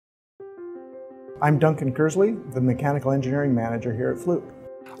I'm Duncan Kersley, the Mechanical Engineering Manager here at Fluke.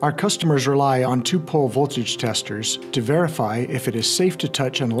 Our customers rely on two-pole voltage testers to verify if it is safe to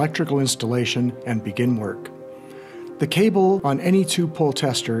touch an electrical installation and begin work. The cable on any two-pole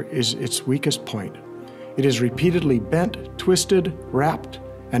tester is its weakest point. It is repeatedly bent, twisted, wrapped,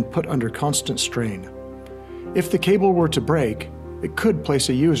 and put under constant strain. If the cable were to break, it could place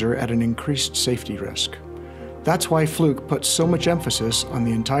a user at an increased safety risk. That's why Fluke puts so much emphasis on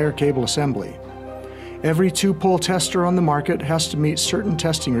the entire cable assembly. Every two-pole tester on the market has to meet certain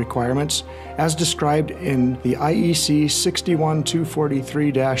testing requirements as described in the IEC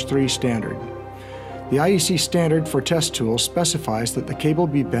 61243-3 standard. The IEC standard for test tools specifies that the cable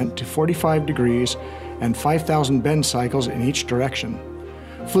be bent to 45 degrees and 5,000 bend cycles in each direction.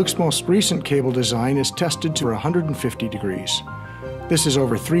 Fluke's most recent cable design is tested to 150 degrees. This is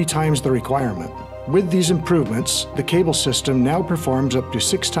over 3 times the requirement. With these improvements, the cable system now performs up to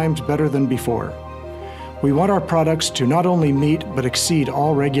 6 times better than before. We want our products to not only meet but exceed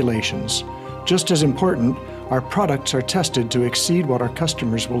all regulations. Just as important, our products are tested to exceed what our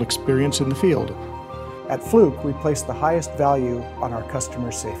customers will experience in the field. At Fluke, we place the highest value on our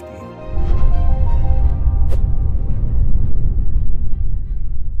customer safety.